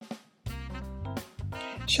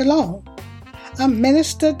Shalom. I'm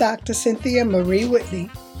Minister Dr. Cynthia Marie Whitley,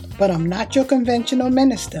 but I'm not your conventional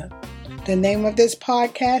minister. The name of this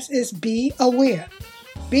podcast is Be Aware.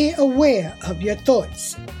 Be aware of your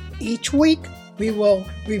thoughts. Each week, we will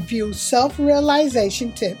review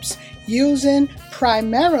self-realization tips using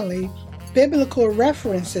primarily biblical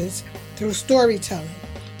references through storytelling.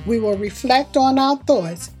 We will reflect on our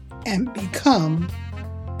thoughts and become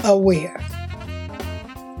aware.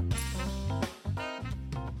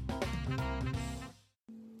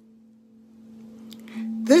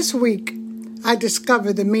 This week, I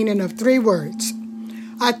discovered the meaning of 3 words.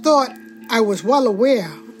 I thought I was well aware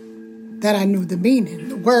that I knew the meaning.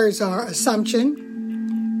 The words are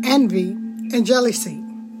assumption, envy, and jealousy.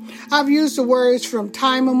 I've used the words from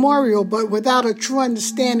time immemorial, but without a true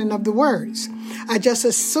understanding of the words. I just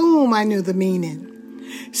assumed I knew the meaning.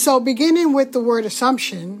 So beginning with the word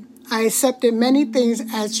assumption, I accepted many things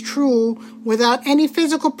as true without any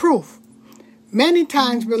physical proof. Many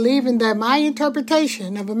times believing that my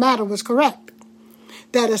interpretation of a matter was correct.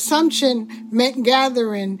 That assumption meant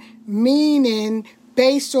gathering meaning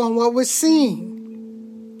based on what was seen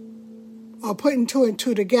or putting 2 and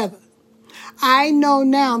 2 together. I know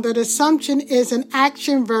now that assumption is an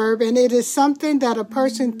action verb and it is something that a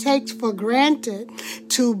person takes for granted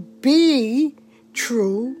to be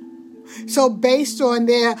true. So based on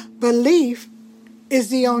their belief is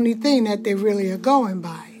the only thing that they really are going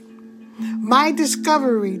by. My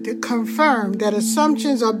discovery confirmed that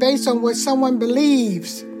assumptions are based on what someone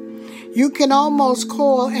believes. You can almost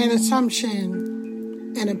call an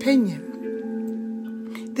assumption an opinion.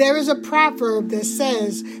 There is a proverb that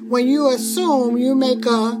says, when you assume, you make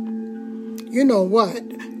a, you know what,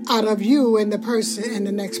 out of you and the person and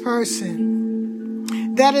the next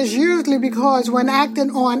person. That is usually because when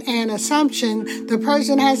acting on an assumption, the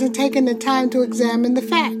person hasn't taken the time to examine the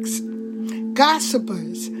facts.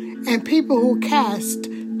 Gossipers and people who cast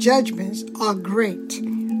judgments are great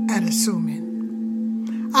at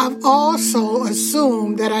assuming. I've also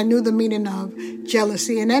assumed that I knew the meaning of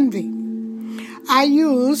jealousy and envy. I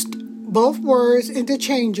used both words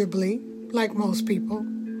interchangeably, like most people,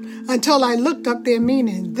 until I looked up their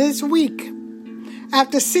meaning this week.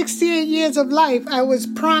 After 68 years of life, I was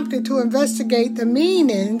prompted to investigate the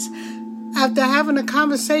meanings after having a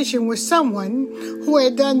conversation with someone who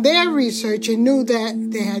had done their research and knew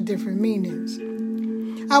that they had different meanings.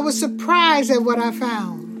 I was surprised at what I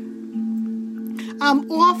found. I'm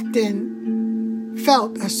often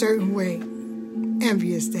felt a certain way,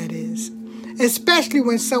 envious that is, especially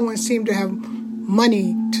when someone seemed to have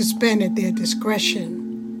money to spend at their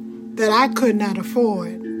discretion that I could not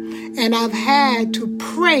afford. And I've had to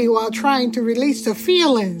pray while trying to release the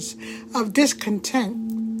feelings of discontent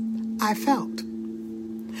I felt.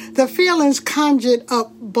 The feelings conjured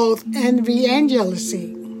up both envy and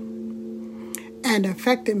jealousy and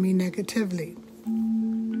affected me negatively.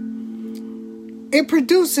 It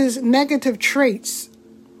produces negative traits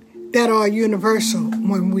that are universal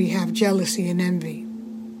when we have jealousy and envy.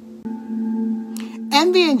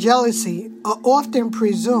 Envy and jealousy are often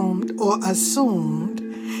presumed or assumed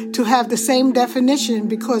to have the same definition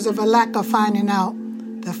because of a lack of finding out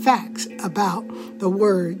the facts about the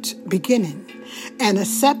words beginning and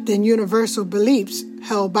accepting universal beliefs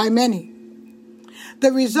held by many.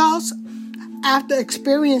 The results after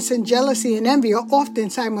experiencing jealousy and envy are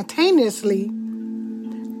often simultaneously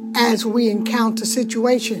as we encounter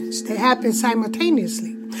situations. They happen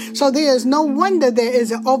simultaneously. So there is no wonder there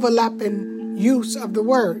is an overlapping use of the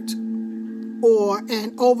words or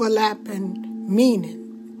an overlapping meaning.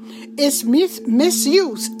 Its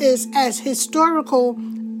misuse is as historical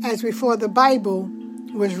as before the Bible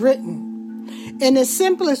was written. In its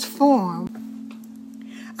simplest form,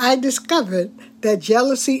 I discovered that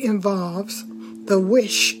jealousy involves the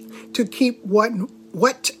wish to keep what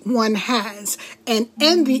one has, and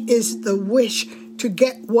envy is the wish to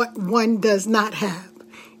get what one does not have,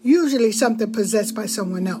 usually something possessed by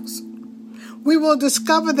someone else. We will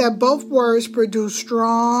discover that both words produce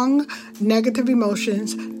strong negative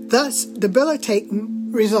emotions, thus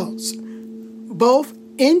debilitating results, both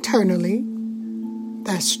internally,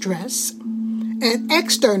 that's stress, and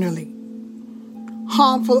externally,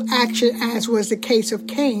 harmful action, as was the case of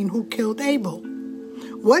Cain, who killed Abel.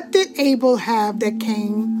 What did Abel have that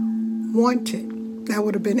Cain wanted? That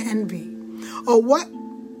would have been envy. Or what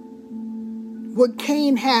would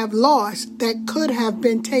Cain have lost that could have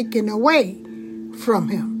been taken away from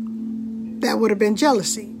him? That would have been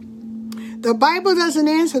jealousy. The Bible doesn't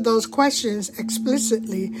answer those questions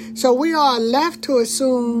explicitly, so we are left to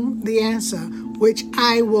assume the answer, which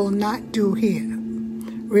I will not do here.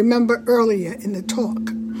 Remember earlier in the talk,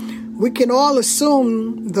 We can all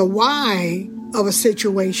assume the why of a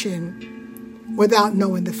situation without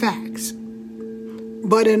knowing the facts.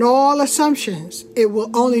 But in all assumptions, it will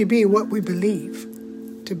only be what we believe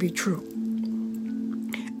to be true.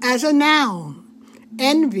 As a noun,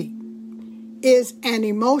 envy is an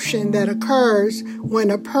emotion that occurs when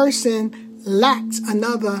a person lacks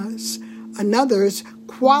another's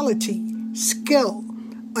quality, skill,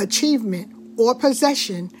 achievement, or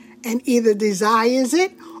possession, and either desires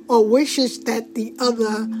it or wishes that the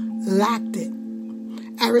other lacked it.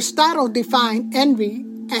 Aristotle defined envy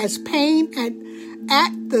as pain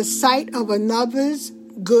at the sight of another's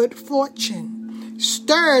good fortune,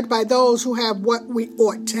 stirred by those who have what we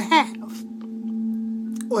ought to have.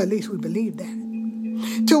 Or at least we believe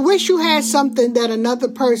that. To wish you had something that another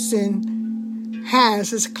person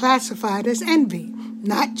has is classified as envy,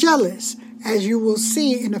 not jealous, as you will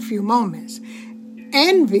see in a few moments.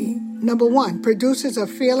 Envy, number one, produces a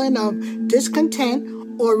feeling of discontent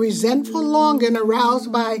or resentful longing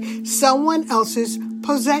aroused by someone else's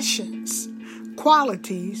possessions,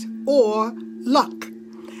 qualities, or luck.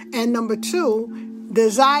 And number two,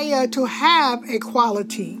 desire to have a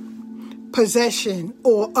quality, possession,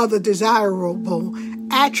 or other desirable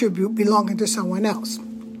attribute belonging to someone else.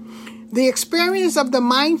 The experience of the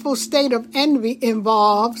mindful state of envy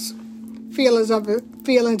involves feelings of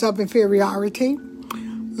inferiority,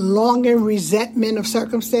 longing resentment of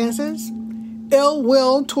circumstances. Ill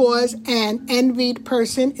will towards an envied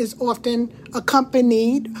person is often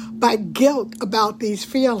accompanied by guilt about these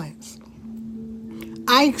feelings.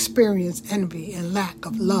 I experienced envy and lack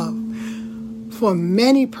of love for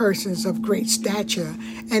many persons of great stature,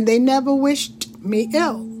 and they never wished me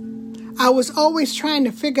ill. I was always trying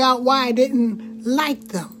to figure out why I didn't like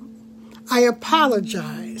them. I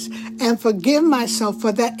apologize and forgive myself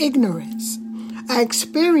for that ignorance. I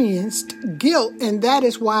experienced guilt, and that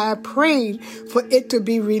is why I prayed for it to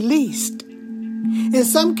be released. In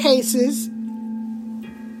some cases,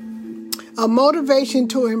 a motivation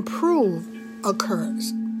to improve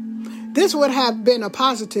occurs. This would have been a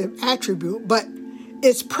positive attribute, but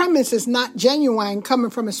its premise is not genuine, coming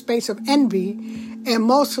from a space of envy, and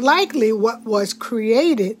most likely what was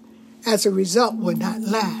created as a result would not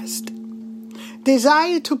last.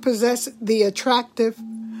 Desire to possess the attractive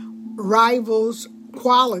rival's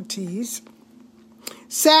qualities,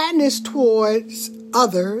 sadness towards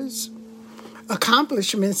others'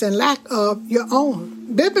 accomplishments, and lack of your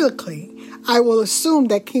own. Biblically, I will assume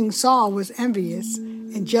that King Saul was envious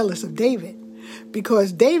and jealous of David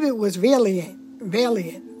because David was valiant,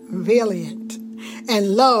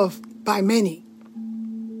 and loved by many.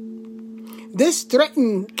 This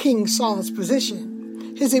threatened King Saul's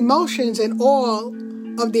position. His emotions and all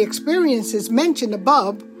of the experiences mentioned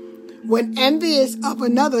above when envious of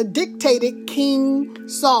another dictated King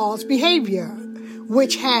Saul's behavior,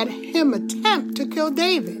 which had him attempt to kill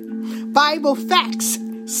David. Bible facts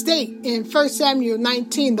state in 1 Samuel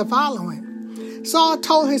 19 the following. Saul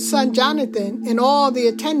told his son Jonathan and all the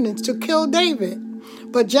attendants to kill David,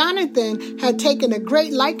 but Jonathan had taken a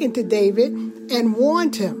great liking to David and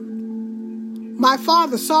warned him, "My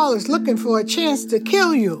father Saul is looking for a chance to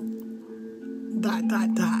kill you." ...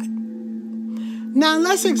 Now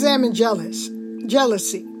let's examine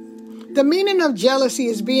jealousy. The meaning of jealousy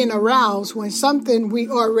is being aroused when something we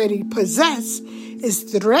already possess is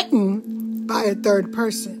threatened by a third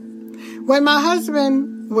person. When my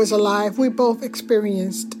husband was alive, we both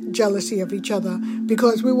experienced jealousy of each other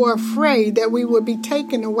because we were afraid that we would be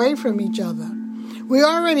taken away from each other. We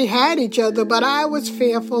already had each other, but I was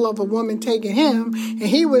fearful of a woman taking him, and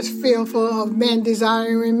he was fearful of men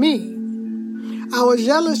desiring me. Our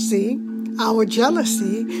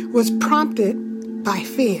jealousy was prompted by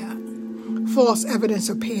fear, false evidence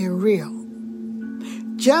appearing real.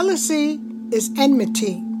 Jealousy is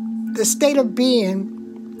enmity, the state of being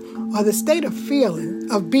or the state of feeling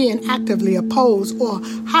of being actively opposed or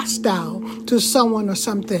hostile to someone or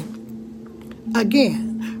something.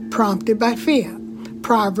 Again, prompted by fear.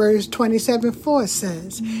 Proverbs 27:4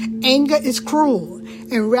 says, "Anger is cruel,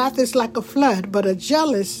 and wrath is like a flood, but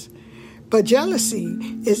jealousy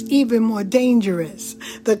is even more dangerous."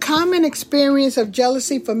 The common experience of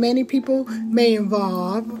jealousy for many people may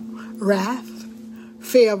involve wrath,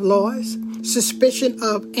 fear of loss, suspicion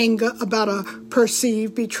of anger about a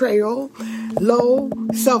perceived betrayal, low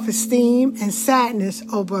self-esteem, and sadness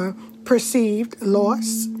over perceived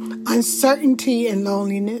loss, uncertainty and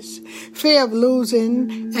loneliness, fear of losing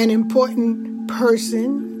an important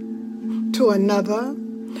person to another,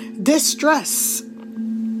 distress.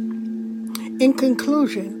 In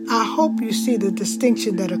conclusion, I hope you see the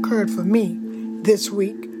distinction that occurred for me this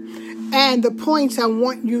week And the points I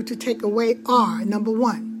want you to take away are, number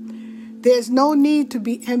one, there's no need to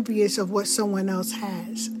be envious of what someone else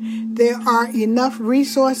has. There are enough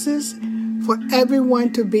resources for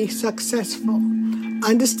everyone to be successful.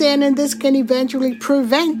 Understanding this can eventually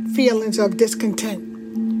prevent feelings of discontent,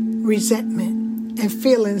 resentment, and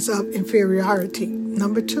feelings of inferiority.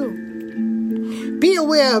 Number two, be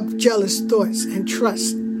aware of jealous thoughts and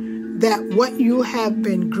trust that what you have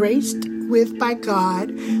been graced with by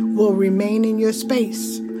God will remain in your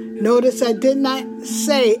space. Notice I did not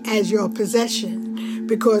say as your possession,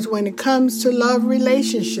 because when it comes to love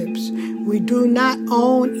relationships, we do not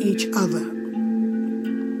own each other.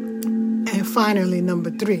 And finally,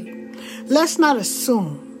 number three, let's not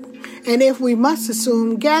assume. And if we must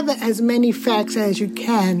assume, gather as many facts as you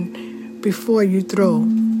can before you throw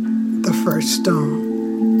the first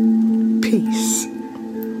stone. Peace.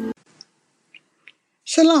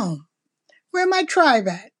 Shalom. Where my tribe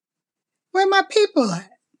at? Where my people at?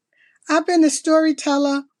 I've been a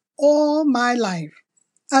storyteller all my life.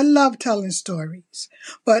 I love telling stories,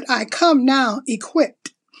 but I come now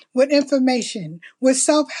equipped with information, with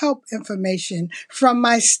self-help information from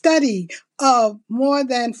my study of more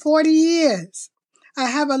than 40 years. I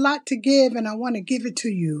have a lot to give and I want to give it to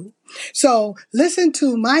you. So listen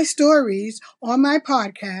to my stories on my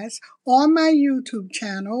podcast, on my YouTube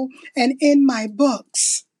channel, and in my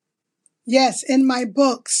books. Yes, in my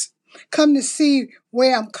books. Come to see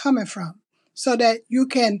where I'm coming from so that you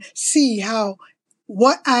can see how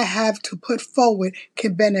what I have to put forward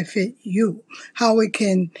can benefit you, how it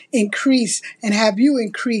can increase and have you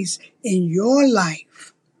increase in your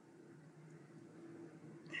life.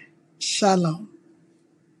 Shalom.